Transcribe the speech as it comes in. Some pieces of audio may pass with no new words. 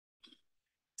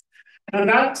And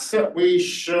that's that we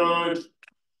should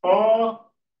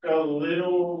talk a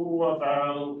little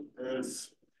about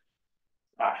this.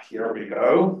 Here we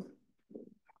go.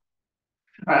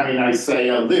 I mean, I say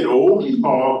a little,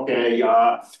 talk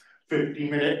a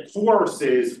 50-minute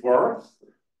course's worth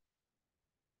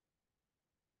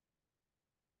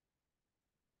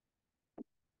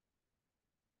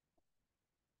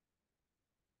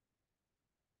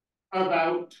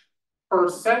about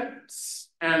percents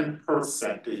and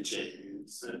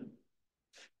percentages.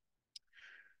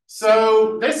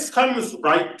 So this comes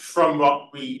right from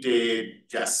what we did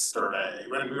yesterday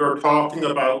when we were talking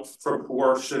about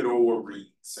proportional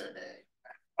reasoning.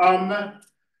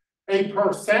 A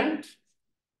percent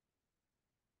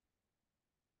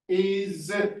is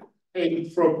a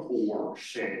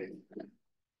proportion,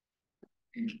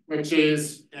 which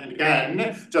is, and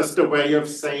again, just a way of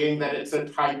saying that it's a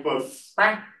type of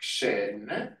fraction.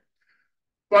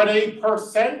 But a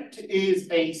percent is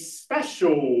a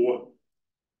special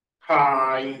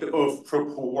kind of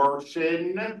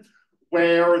proportion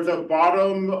where the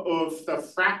bottom of the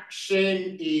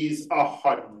fraction is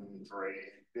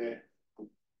 100.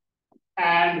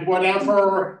 And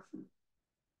whatever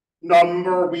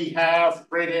number we have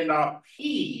written up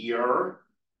here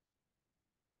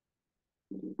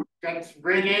gets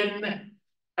written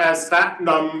as that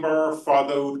number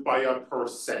followed by a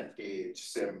percentage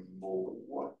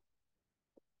symbol.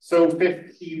 So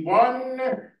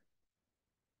 51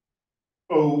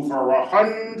 over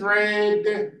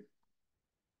 100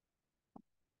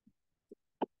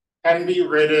 can be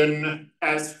written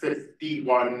as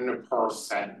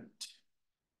 51%.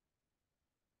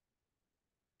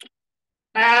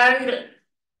 And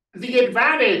the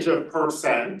advantage of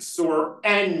percents, or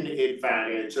an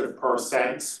advantage of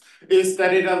percents, is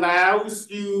that it allows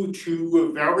you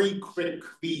to very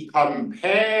quickly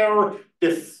compare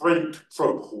different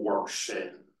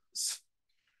proportions.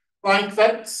 Like,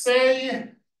 let's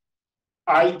say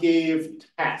I give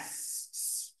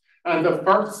tests, and the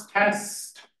first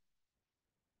test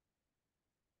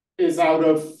is out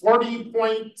of 40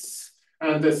 points,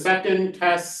 and the second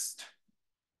test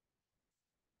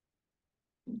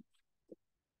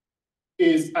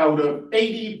is out of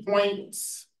 80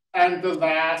 points, and the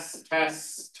last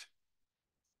test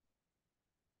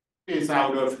is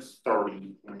out of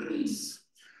 30 points.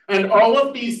 And all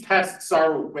of these tests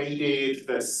are weighted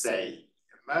the same.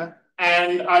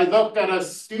 And I looked at a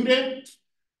student,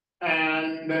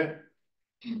 and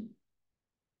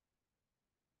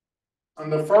on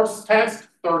the first test,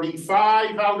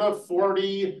 35 out of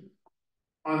 40.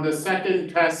 On the second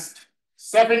test,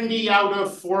 70 out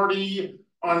of 40.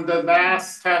 On the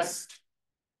last test,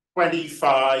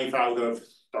 25 out of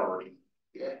 30.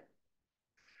 Yeah.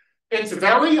 It's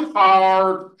very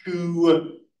hard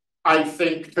to, I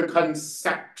think, to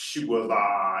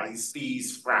conceptualize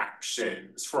these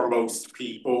fractions for most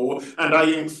people, and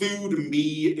I include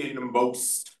me in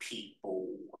most people.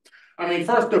 I mean,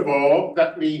 first of all,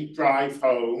 let me drive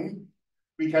home.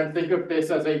 We can think of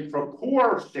this as a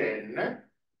proportion.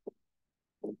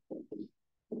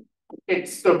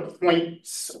 It's the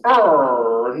points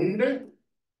earned,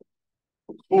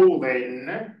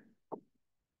 colon,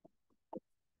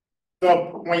 the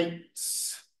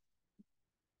points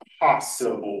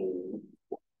possible.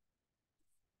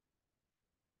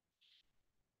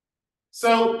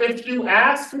 So if you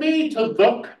ask me to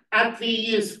look at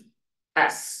these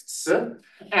tests,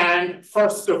 and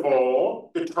first of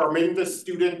all, determine the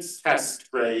student's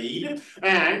test grade,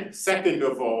 and second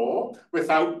of all,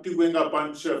 without doing a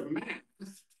bunch of math,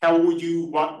 tell you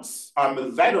what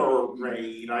letter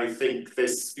grade I think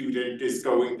this student is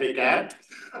going to get,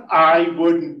 I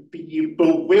would be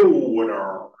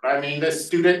bewildered. I mean, the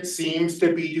student seems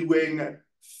to be doing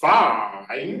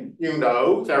fine,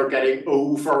 they're getting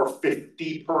over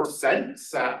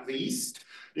 50% at least.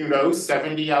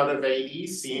 70 out of 80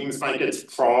 seems like it's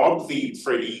probably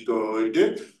pretty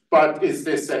good. But is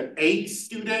this an A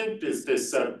student? Is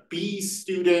this a B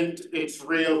student? It's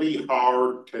really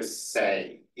hard to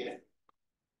say.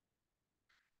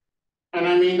 And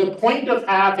I mean, the point of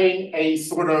having a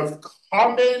sort of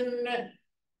common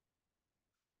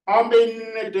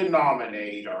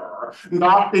denominator,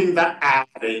 not in the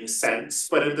adding sense,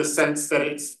 but in the sense that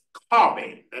it's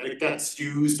common, that it gets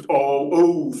used all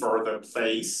over the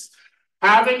place.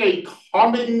 Having a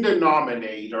common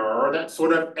denominator that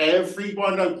sort of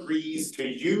everyone agrees to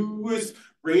use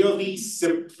really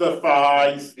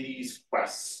simplifies these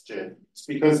questions.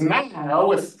 Because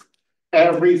now, if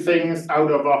everything's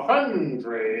out of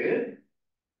 100,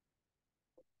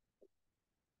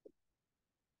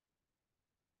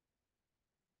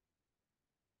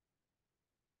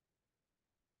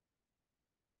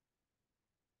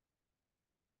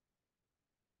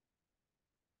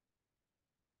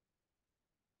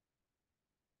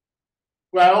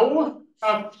 Well,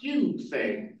 a few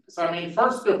things. I mean,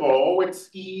 first of all, it's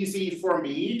easy for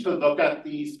me to look at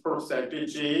these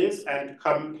percentages and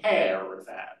compare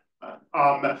them.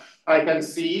 I can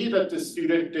see that the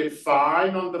student did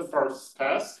fine on the first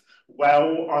test,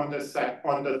 well on the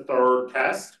third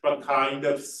test, but kind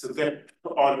of slipped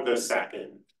on the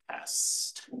second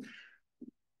test.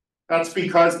 That's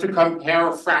because to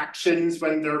compare fractions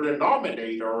when their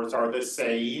denominators are the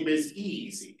same is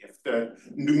easy. If the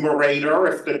numerator,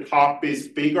 if the top is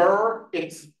bigger,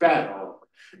 it's better.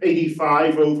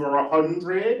 85 over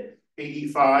 100,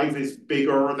 85 is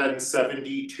bigger than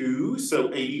 72,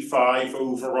 so 85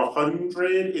 over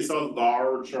 100 is a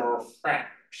larger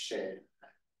fraction.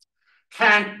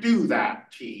 Can't do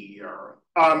that here,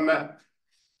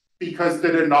 because the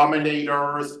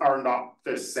denominators are not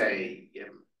the same.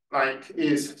 Like,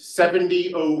 is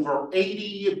 70 over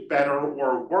 80 better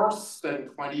or worse than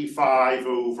 25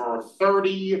 over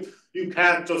 30? You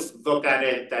can't just look at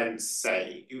it and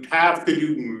say. You'd have to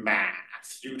do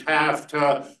math. You'd have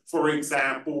to, for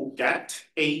example, get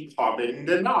a common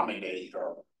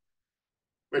denominator,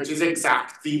 which is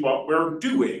exactly what we're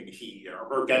doing here.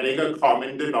 We're getting a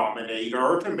common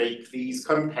denominator to make these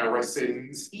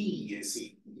comparisons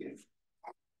easy.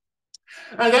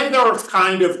 And then there's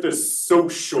kind of the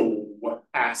social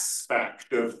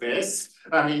aspect of this.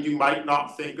 I mean, you might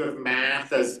not think of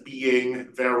math as being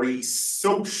very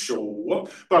social,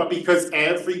 but because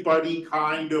everybody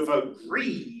kind of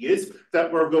agrees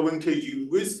that we're going to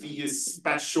use these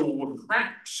special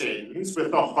fractions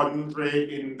with 100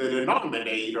 in the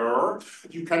denominator,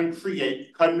 you can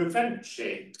create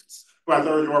conventions.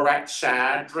 Whether you're at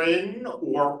Chadron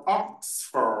or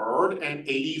Oxford, and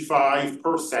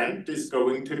 85% is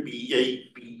going to be a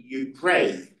B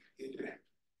grade.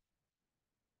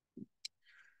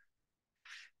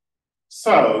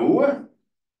 So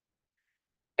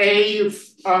a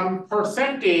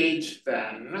percentage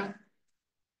then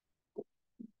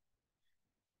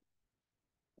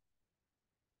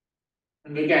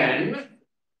and again,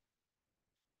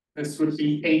 this would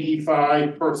be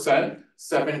 85%,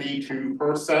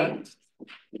 72%,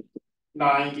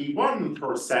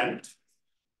 91%.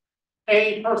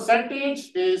 A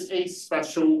percentage is a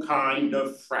special kind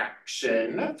of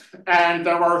fraction, and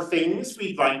there are things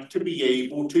we'd like to be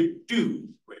able to do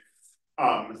with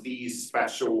these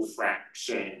special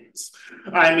fractions.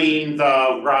 I mean,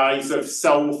 the rise of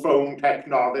cell phone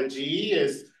technology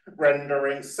is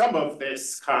rendering some of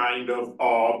this kind of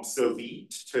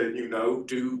obsolete to,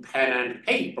 do pen and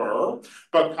paper,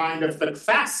 but kind of the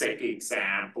classic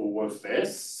example of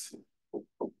this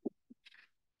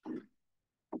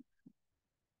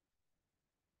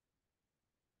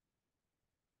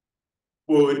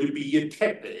would be a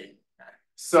tipping.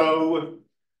 So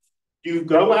you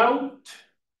go out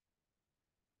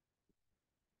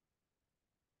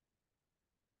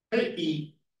to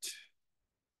eat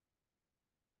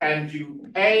and you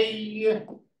pay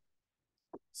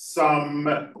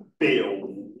some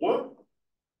bill,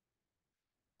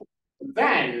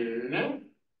 then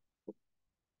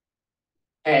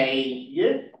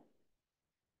pay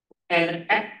an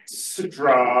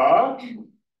extra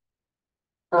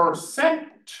percent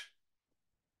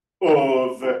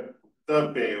of the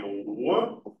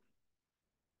bill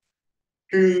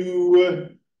to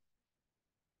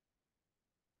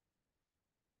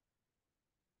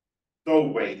the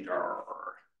waiter.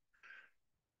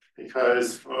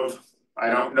 Because of, I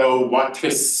don't know what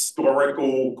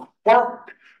historical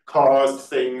quirk caused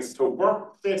things to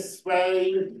work this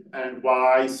way, and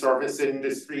why service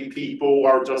industry people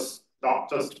are just not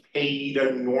just paid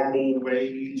a normal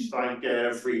wage like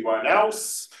everyone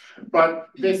else, but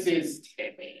this is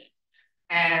tipping.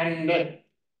 And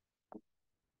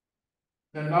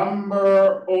the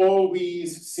number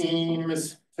always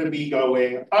seems to be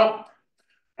going up.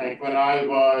 Like when I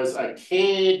was a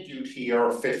kid, you'd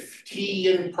hear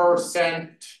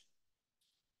 15%.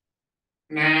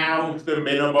 Now, the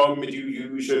minimum you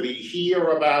usually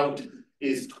hear about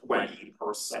is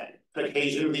 20%.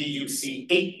 Occasionally you see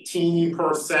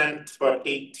 18%, but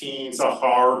 18's a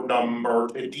hard number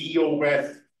to deal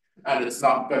with, and it's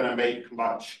not gonna make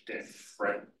much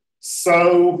difference.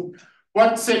 So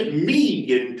what's it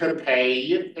mean to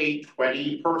pay a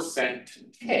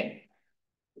 20% tip?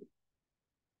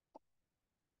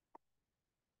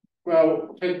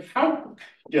 Well, to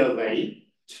calculate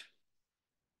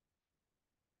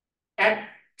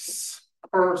X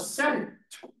percent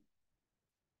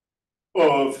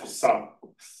of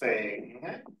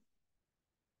something,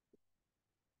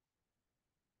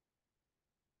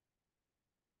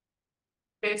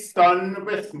 it's done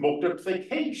with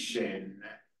multiplication.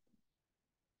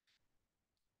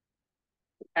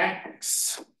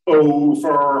 x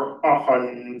over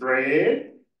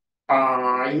 100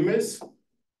 times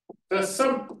the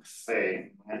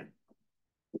something.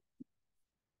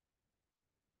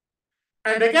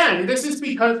 And again, this is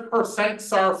because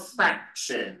percents are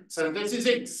fractions, and this is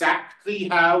exactly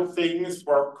how things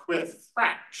work with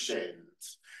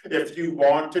fractions. If you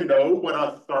want to know what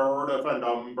a third of a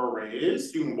number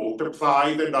is, you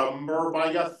multiply the number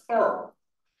by a third.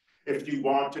 If you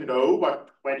want to know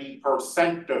what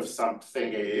 20% of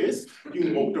something is,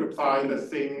 you multiply the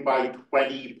thing by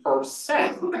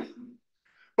 20%.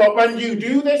 But when you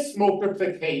do this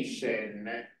multiplication,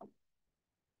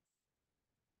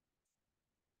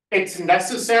 it's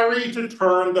necessary to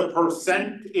turn the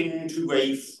percent into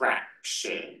a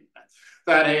fraction.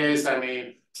 That is, I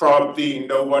mean, probably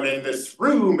no one in this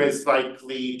room is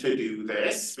likely to do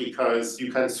this because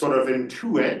you can sort of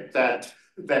intuit that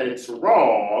it's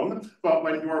wrong. But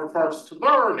when you're first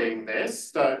learning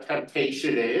this, the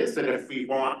temptation is that if we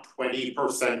want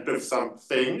 20% of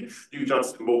something, you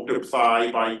just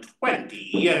multiply by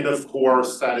 20. And of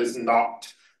course, that is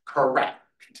not correct.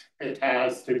 It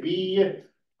has to be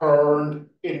turned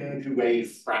into a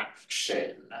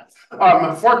fraction.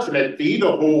 Fortunately,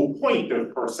 the whole point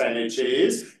of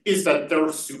percentages is that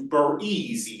they're super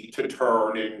easy to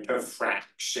turn into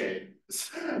fractions.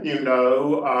 You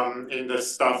know, in the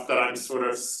stuff that I'm sort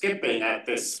of skipping at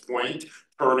this point,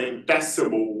 turning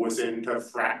decimals into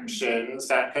fractions,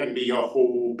 that can be a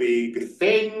whole big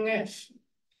thing.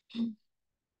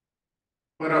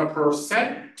 But a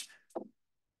percent,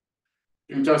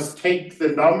 you just take the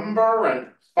number and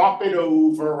pop it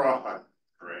over 100.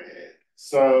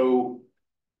 So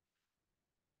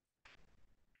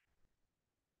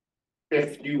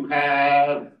if you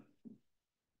have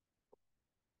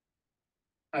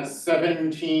a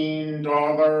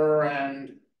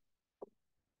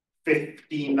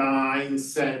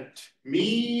 $17.59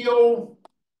 meal,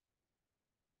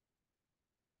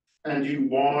 and you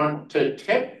want to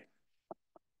tip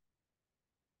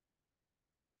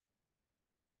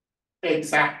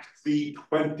exactly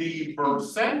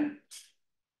 20%,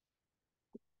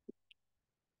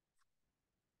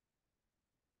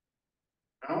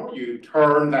 now you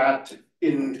turn that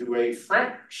into a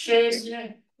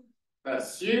fraction.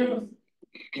 That's you.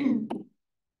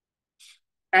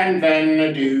 And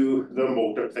then do the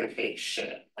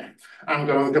multiplication. I'm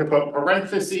going to put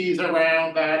parentheses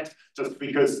around that just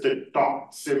because the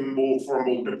dot symbol for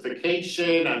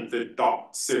multiplication and the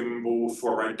dot symbol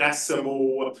for a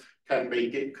decimal can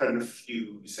make it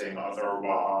confusing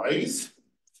otherwise.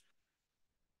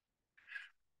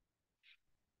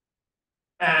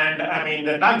 And I mean,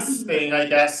 the nice thing, I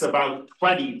guess, about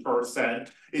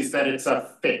 20% is that it's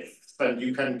a fifth. And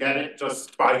you can get it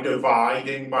just by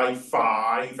dividing by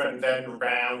 5 and then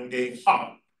rounding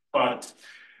up. But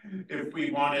if we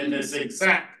wanted this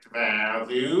exact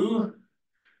value,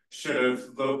 should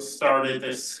have started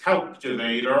this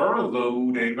calculator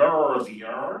loading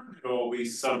earlier. It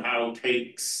always somehow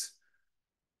takes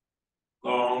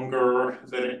longer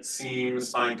than it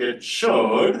seems like it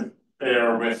should.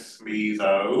 Bear with me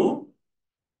though.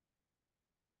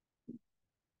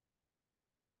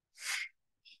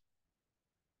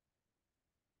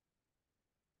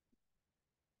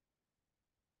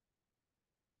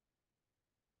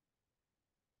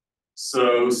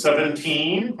 So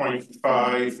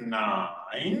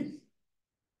 17.59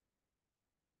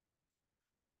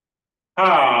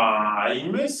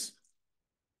 times,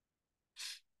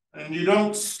 and you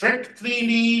don't strictly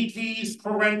need these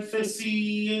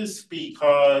parentheses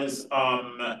because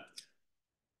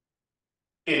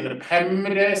in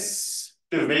PEMDAS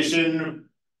division,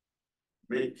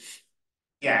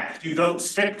 yeah, you don't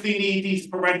strictly need these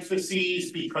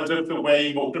parentheses because of the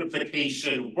way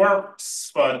multiplication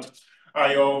works, but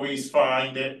I always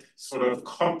find it sort of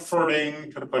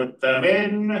comforting to put them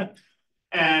in,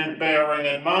 and bearing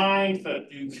in mind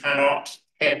that you cannot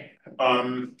hit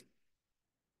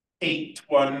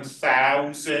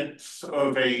 8/1000ths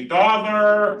of a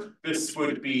dollar, this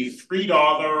would be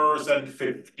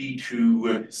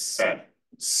 $3.52.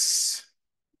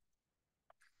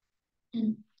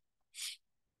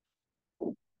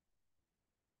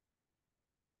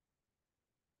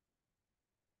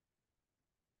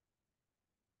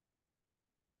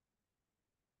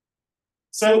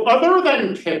 So other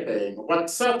than tipping,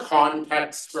 what's a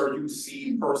context where you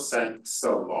see percents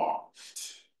a lot?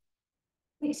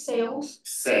 Like sales.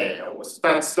 Sales.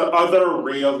 That's the other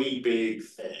really big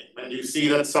thing. And you see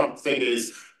that something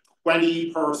is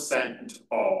 20%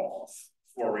 off,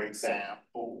 for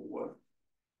example.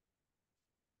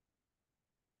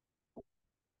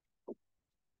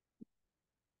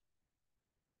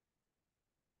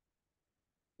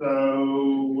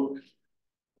 So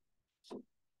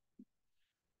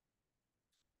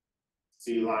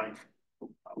see, like a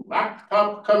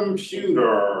laptop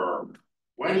computer,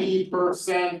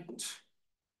 20%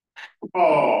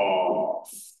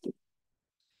 off.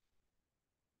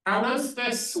 How does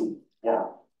this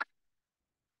work?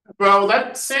 Well,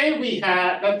 let's say we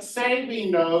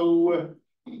know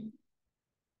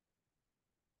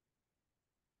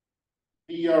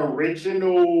the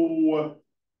original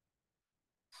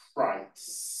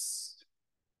price.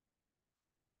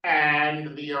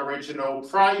 And the original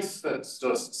price, let's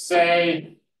just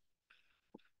say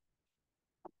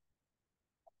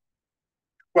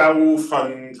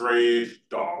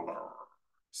 $1,200.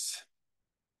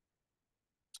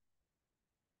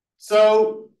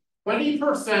 So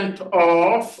 20%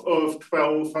 off of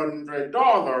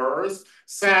 $1,200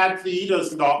 sadly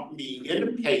does not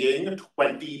mean paying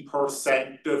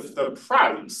 20% of the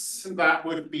price. That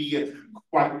would be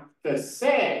quite the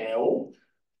sale.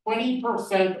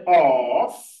 20%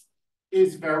 off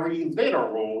is very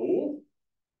literal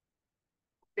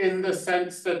in the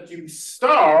sense that you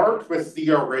start with the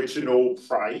original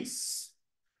price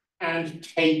and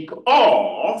take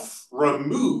off,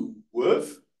 remove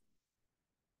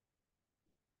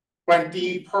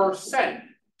 20%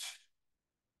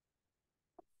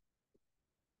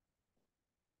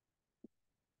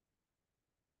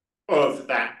 of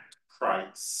that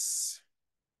price.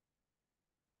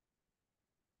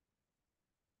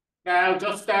 Now,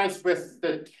 just as with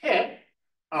the tip,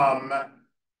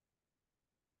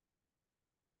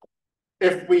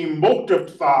 if we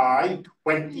multiply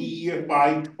 20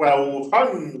 by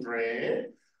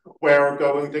 1,200, we're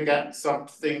going to get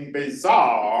something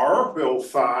bizarre. We'll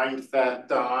find that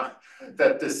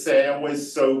that the sale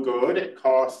is so good it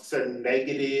costs a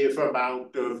negative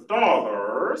amount of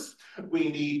dollars. We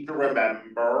need to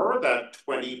remember that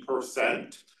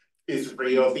 20% is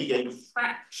really a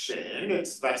fraction.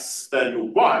 It's less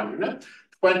than 1.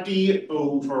 20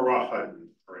 over 100.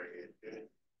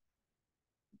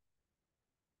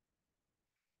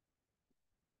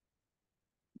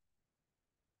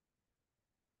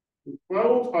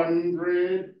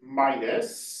 1,200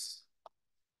 minus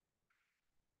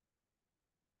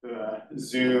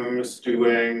Zoom's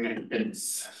doing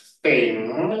its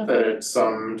thing that it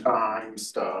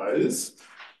sometimes does.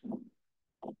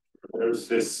 There's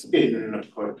this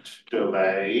input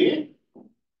delay.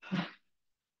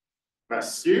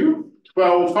 Bless you.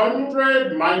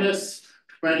 1,200 minus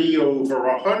 20 over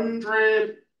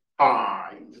 100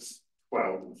 times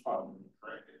 1,200.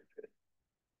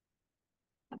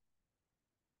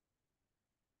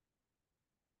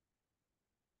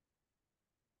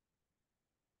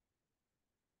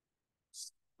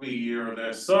 Clear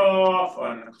this off,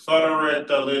 unclutter it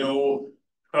a little.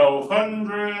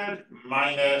 1,200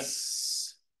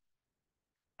 minus,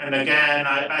 and again,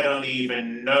 I don't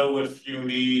even know if you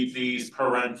need these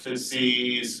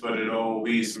parentheses, but it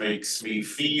always makes me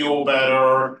feel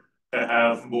better to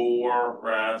have more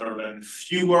rather than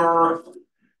fewer.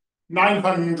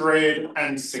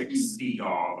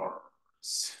 $960.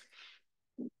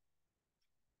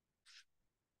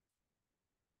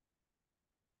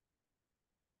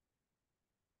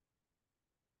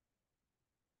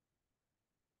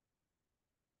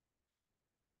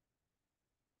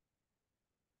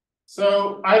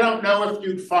 So I don't know if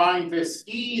you'd find this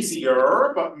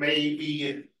easier, but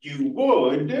maybe you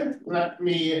would. Let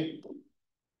me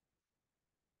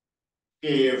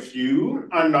give you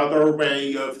another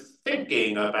way of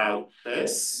thinking about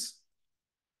this.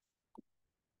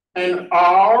 An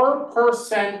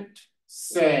R%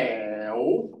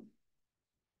 sale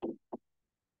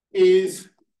is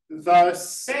the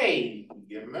same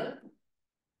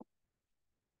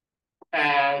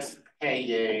as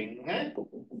paying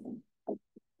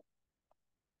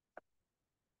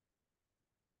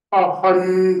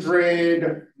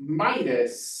 100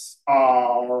 minus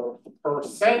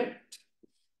R%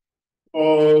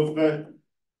 of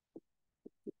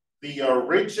the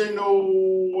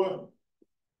original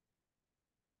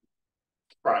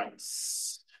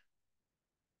price.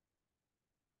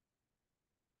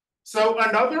 So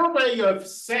another way of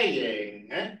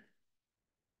saying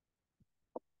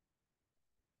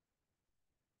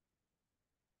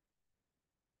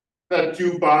that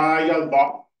you buy a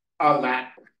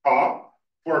laptop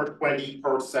for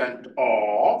 20%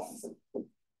 off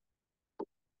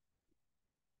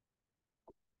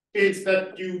is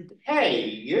that you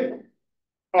pay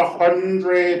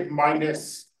 100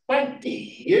 minus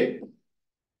 20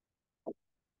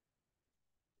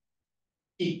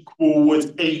 equals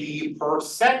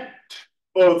 80%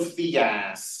 of the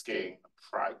asking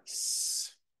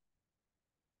price.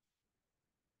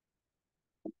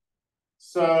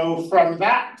 So from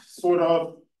that sort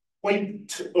of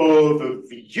point of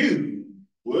view,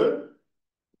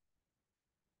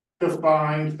 to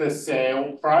find the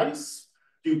sale price,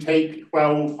 you take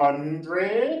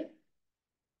 1,200,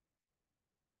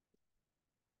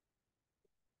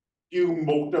 you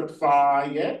multiply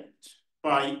it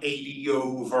by 80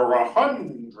 over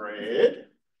 100,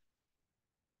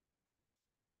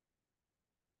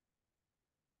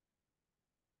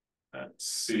 let's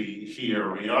see,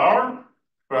 here we are,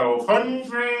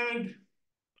 1,200,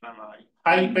 am I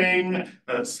typing?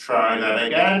 Let's try that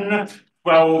again.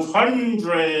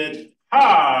 1,200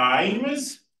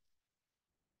 times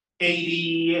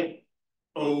 80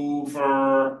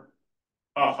 over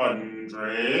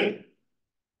 100.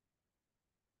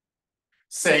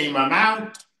 Same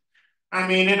amount. I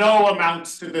mean, it all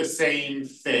amounts to the same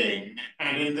thing.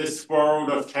 And in this world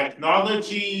of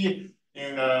technology,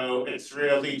 you know, it's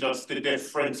really just the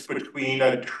difference between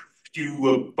a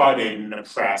few button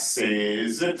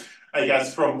presses. I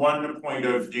guess from one point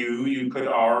of view, you could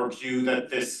argue that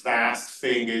this last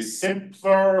thing is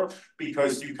simpler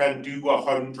because you can do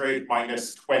 100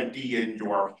 minus 20 in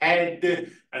your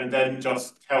head and then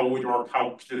just tell your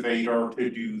calculator to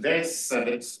do this, and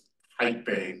it's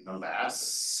typing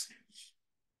less.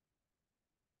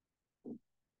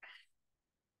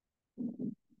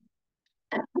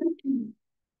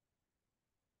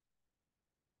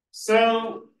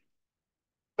 So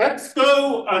let's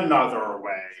go another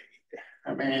way.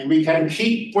 I mean, we can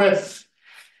keep with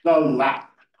the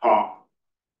laptop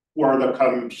or the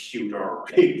computer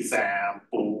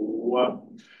example.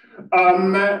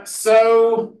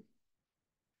 So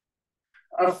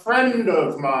a friend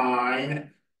of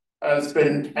mine has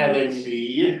been telling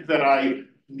me that I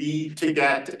need to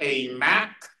get a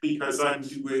Mac because I'm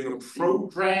doing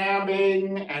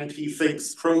programming, and he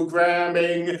thinks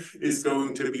programming is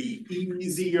going to be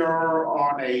easier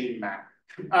on a Mac.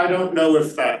 I don't know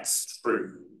if that's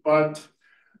true, but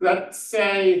let's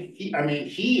say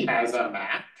he has a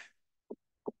Mac.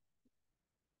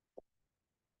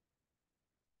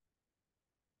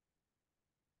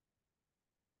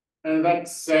 And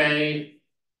let's say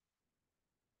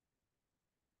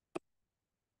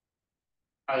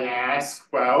I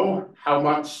ask, well, how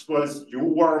much was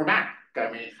your Mac?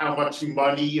 I mean, how much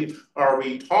money are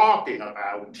we talking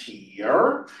about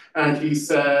here? And he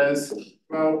says,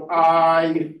 well,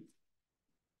 I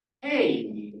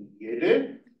paid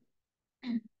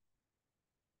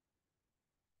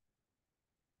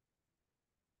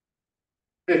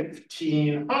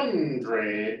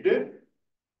 1,500,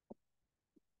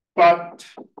 but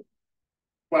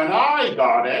when I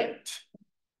got it,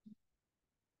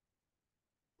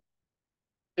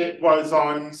 it was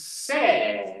on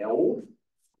sale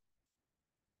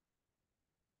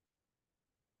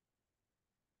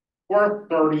for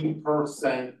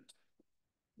 30%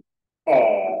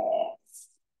 off.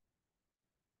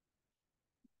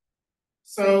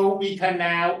 So we can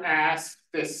now ask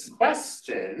this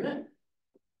question: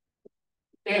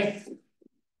 if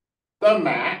the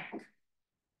Mac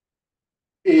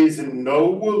is no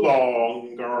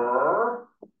longer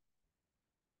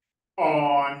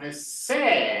on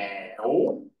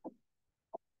sale,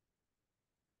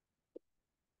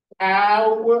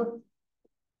 how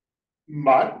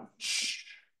much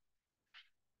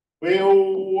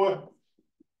will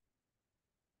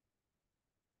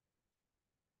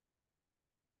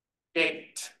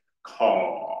it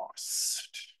cost?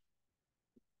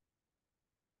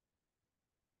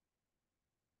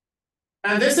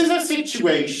 And this is a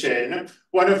situation,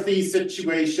 one of these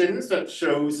situations that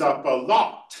shows up a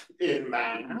lot in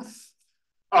math,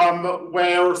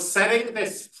 where setting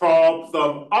this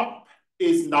problem up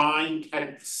is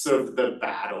 9/10 of the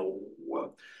battle.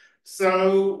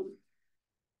 So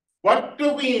what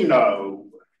do we know?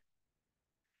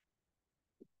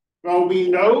 Well, we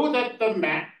know that the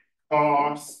Mac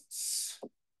costs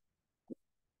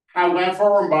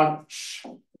however much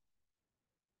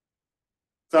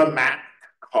the Mac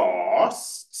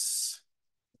costs.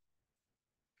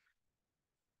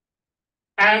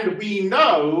 And we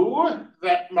know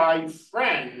that my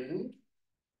friend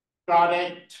got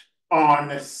it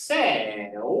on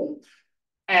sale.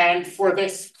 And for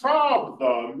this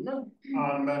problem,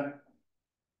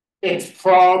 it's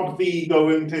probably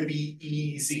going to be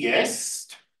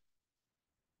easiest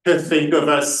to think of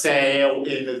a sale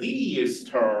in these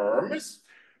terms.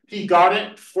 He got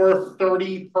it for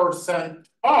 30%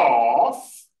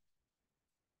 off.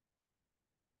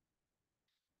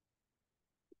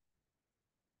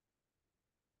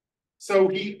 So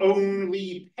he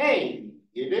only paid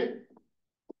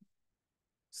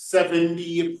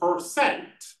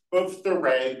 70%. of the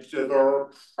regular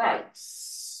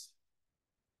price.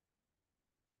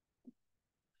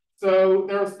 So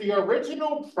there's the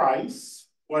original price,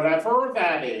 whatever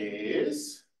that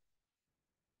is,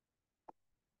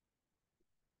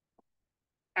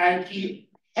 and he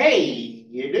paid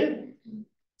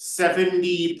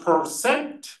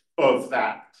 70% of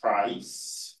that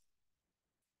price.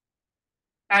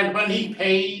 And when he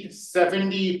paid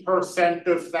 70%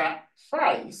 of that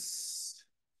price,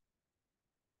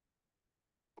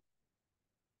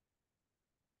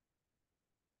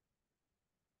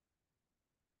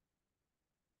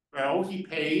 well, he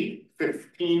paid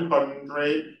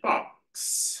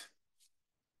 $1,500.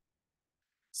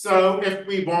 So if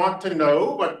we want to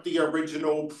know what the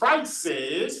original price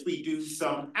is, we do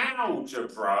some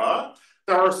algebra.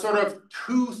 There are sort of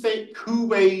two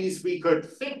ways we could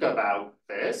think about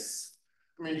this.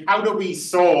 I mean, how do we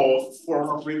solve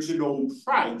for original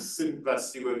price? And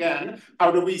let's do again.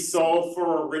 How do we solve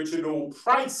for original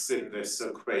price in this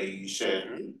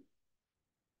equation?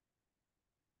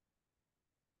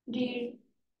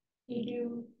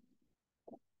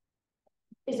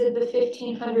 Is it the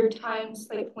 1,500 times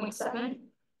like 0.7,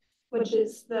 which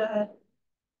is the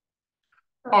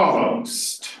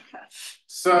almost.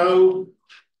 So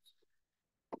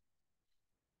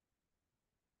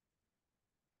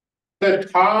the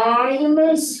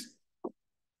times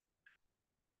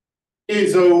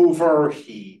is over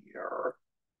here.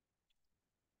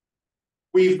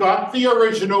 We've got the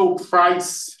original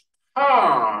price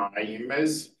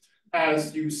times,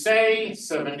 as you say,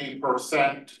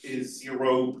 70% is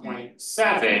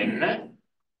 0.7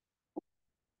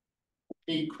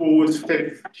 equals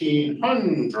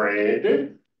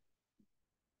 1,500.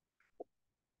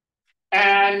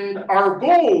 And our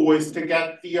goal was to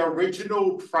get the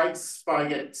original price by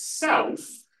itself.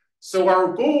 So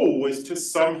our goal was to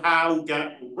somehow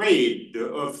get rid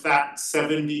of that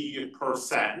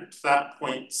 70%, that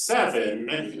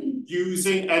 0.7,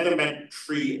 using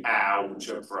elementary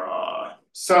algebra.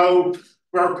 So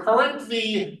we're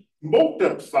currently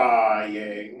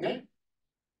multiplying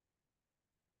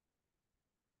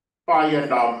by a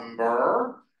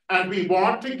number, and we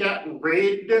want to get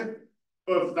rid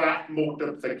of that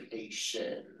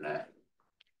multiplication.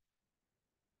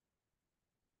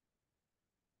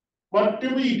 What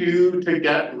do we do to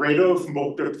get rid of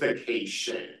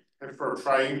multiplication if we're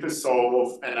trying to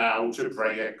solve an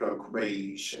algebraic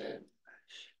equation?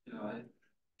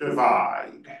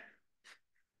 Divide.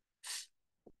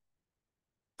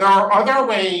 There are other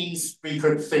ways we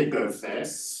could think of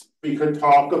this. We could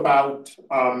talk about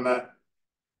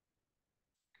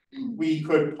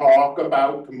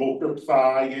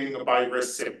multiplying by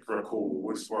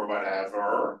reciprocals or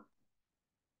whatever.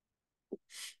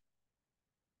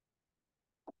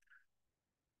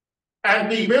 And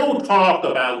we will talk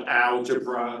about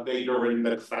algebra later in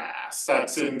the class.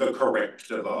 That's in the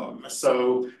curriculum.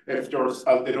 So if there's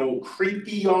a little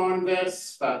creepy on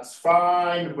this, that's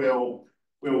fine. We'll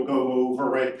go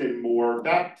over it in more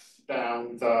depth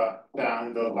down the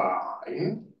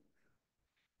line.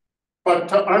 But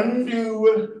to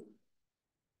undo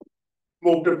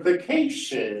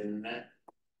multiplication,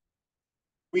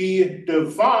 we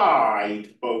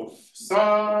divide both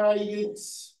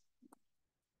sides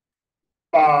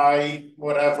by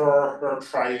whatever we're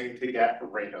trying to get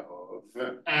rid of.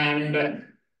 And,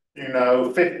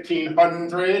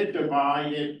 1,500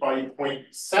 divided by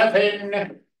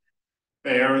 0.7,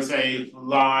 there's a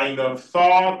line of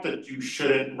thought that you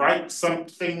shouldn't write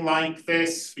something like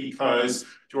this because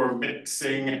you're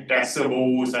mixing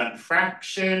decimals and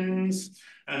fractions.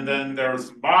 And then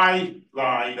there's my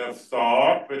line of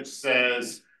thought, which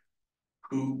says,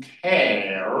 who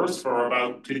cares? We're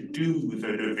about to do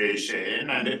the division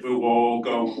and it will all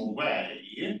go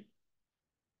away.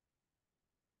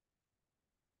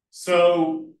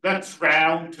 So let's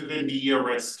round to the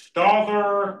nearest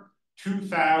dollar,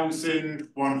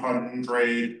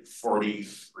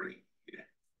 2,143.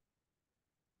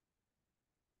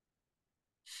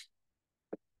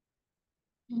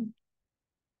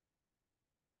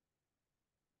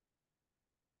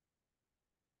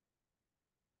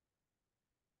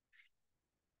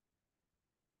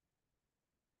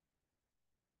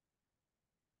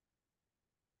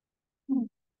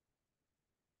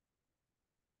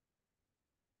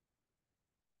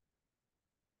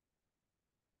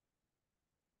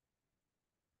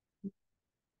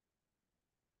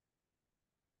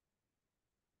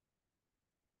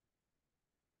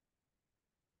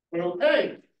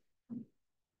 Okay.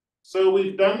 So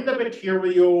we've done the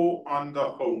material on the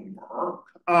homework.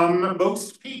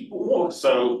 Most people,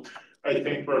 so I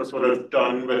think we're sort of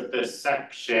done with this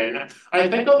section. I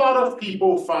think a lot of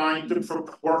people find the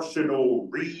proportional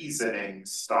reasoning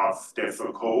stuff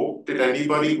difficult. Did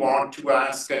anybody want to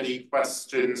ask any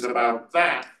questions about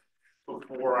that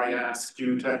before I asked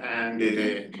you to hand it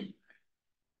in?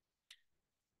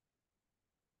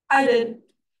 I did.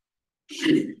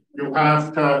 You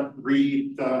have to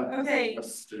read the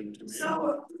question to me.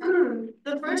 So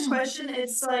the first question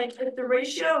is like, if the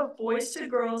ratio of boys to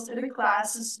girls in a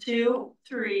class is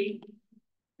 2:3,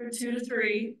 or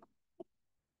 2:3,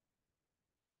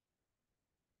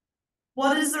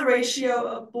 what is the ratio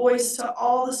of boys to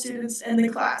all the students in the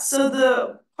class? So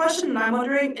the question I'm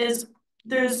wondering is,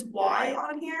 there's y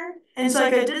on here, and it's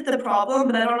like I did the problem,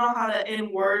 but I don't know how to,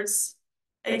 in words,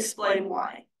 explain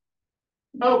why.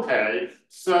 Okay,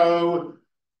 so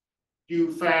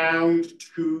you found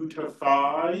 2 to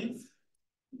 5.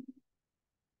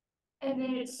 And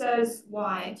then it says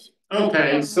why.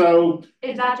 Okay, so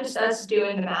Is that just us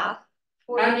doing the math?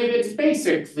 I mean, it's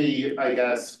basically, I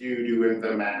guess, you doing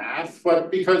the math, but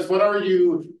because what are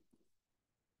you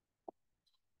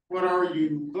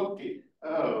looking?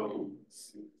 Oh.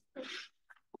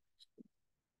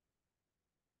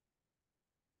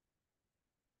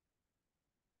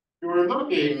 You're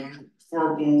looking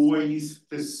for boys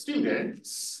to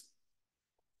students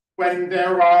when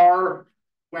there are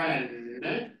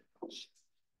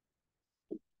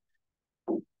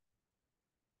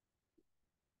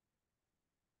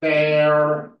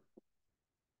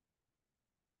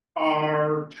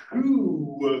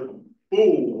two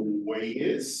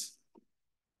boys,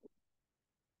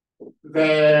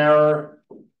 there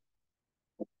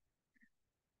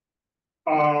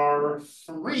are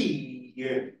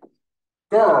 3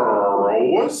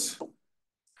 girls,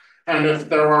 and if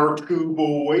there are 2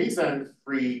 boys and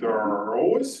 3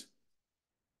 girls,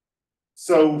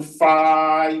 so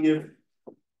 5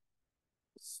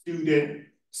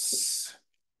 students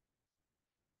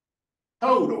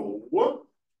total.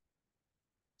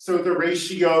 So the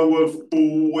ratio of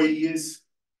boys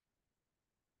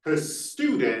to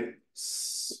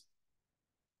students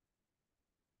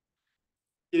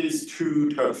is 2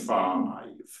 to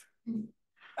 5.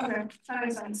 Okay, that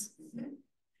makes sense.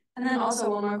 And then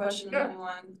also one more question, if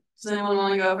anyone, does anyone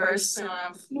want to go first? Anyone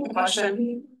have a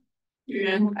question? You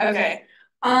can, okay.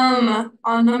 On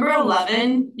number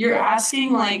 11, you're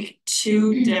asking like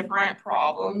 2 different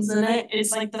problems in it.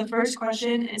 It's like the first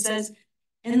question, it says,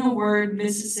 in the word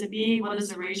Mississippi, what is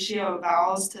the ratio of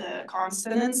vowels to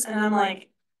consonants? And I'm like,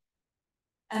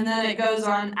 and then it goes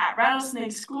on, at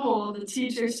Rattlesnake School, the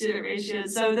teacher-student ratio.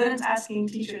 So then it's asking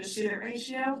teacher-to-student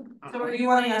ratio. So are you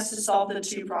wanting us to solve the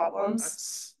 2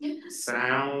 problems?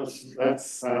 That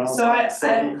sounds So like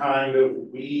some kind of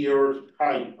weird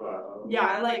typo. Yeah,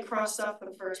 I like crossed off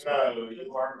the first one. No,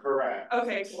 you are correct.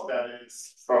 Okay, cool. That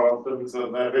is problems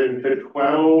 11 to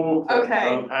 12. Okay.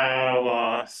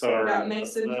 Somehow, sorry. That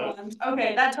makes it fun.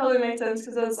 Okay, that totally makes sense,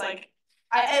 because it was like,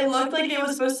 it looked like it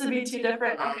was supposed to be 2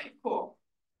 different. Okay, cool.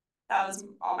 That was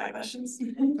all my questions.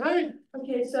 Right.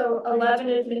 Okay, so 11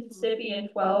 is Mississippi and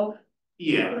 12.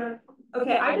 Yeah.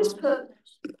 Okay, I just put.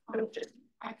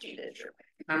 I do this.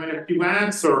 I mean, if you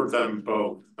answer them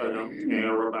both, I don't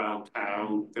care about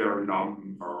how they're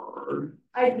numbered.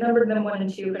 I numbered them 1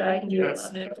 and 2, but I can do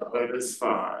 11 and 12. That is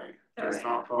fine. It's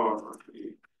not bother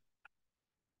me.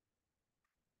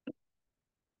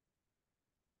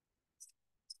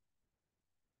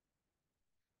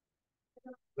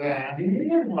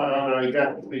 Then, why don't I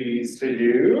get these to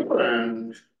you,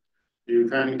 and you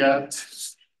can get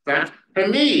that to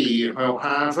me. We'll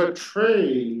have a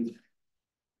trade.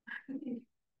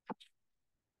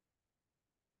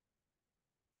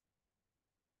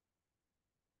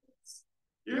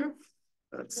 Yeah.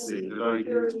 Let's see, did I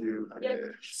give you?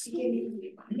 Yep.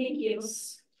 Thank you.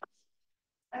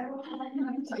 I will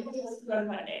have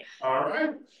Monday. All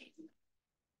right.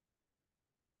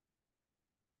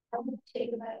 I'm gonna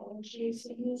take my own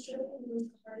signature. It was the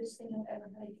hardest thing I've ever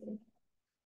had to do.